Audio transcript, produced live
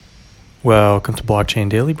Welcome to Blockchain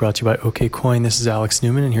Daily, brought to you by OKCoin. This is Alex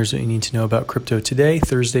Newman, and here's what you need to know about crypto today,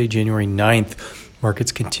 Thursday, January 9th.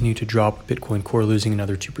 Markets continue to drop. Bitcoin Core losing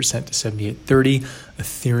another 2% to 78.30.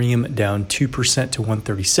 Ethereum down 2% to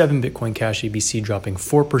 137. Bitcoin Cash ABC dropping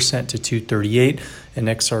 4% to 238. And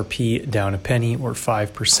XRP down a penny or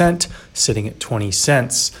 5%, sitting at 20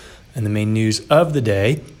 cents. And the main news of the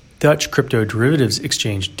day, Dutch crypto derivatives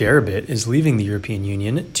exchange Deribit is leaving the European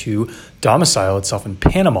Union to domicile itself in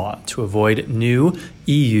Panama to avoid new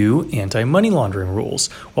EU anti-money laundering rules,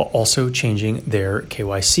 while also changing their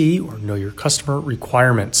KYC or Know Your Customer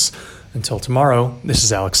requirements. Until tomorrow, this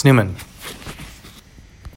is Alex Newman.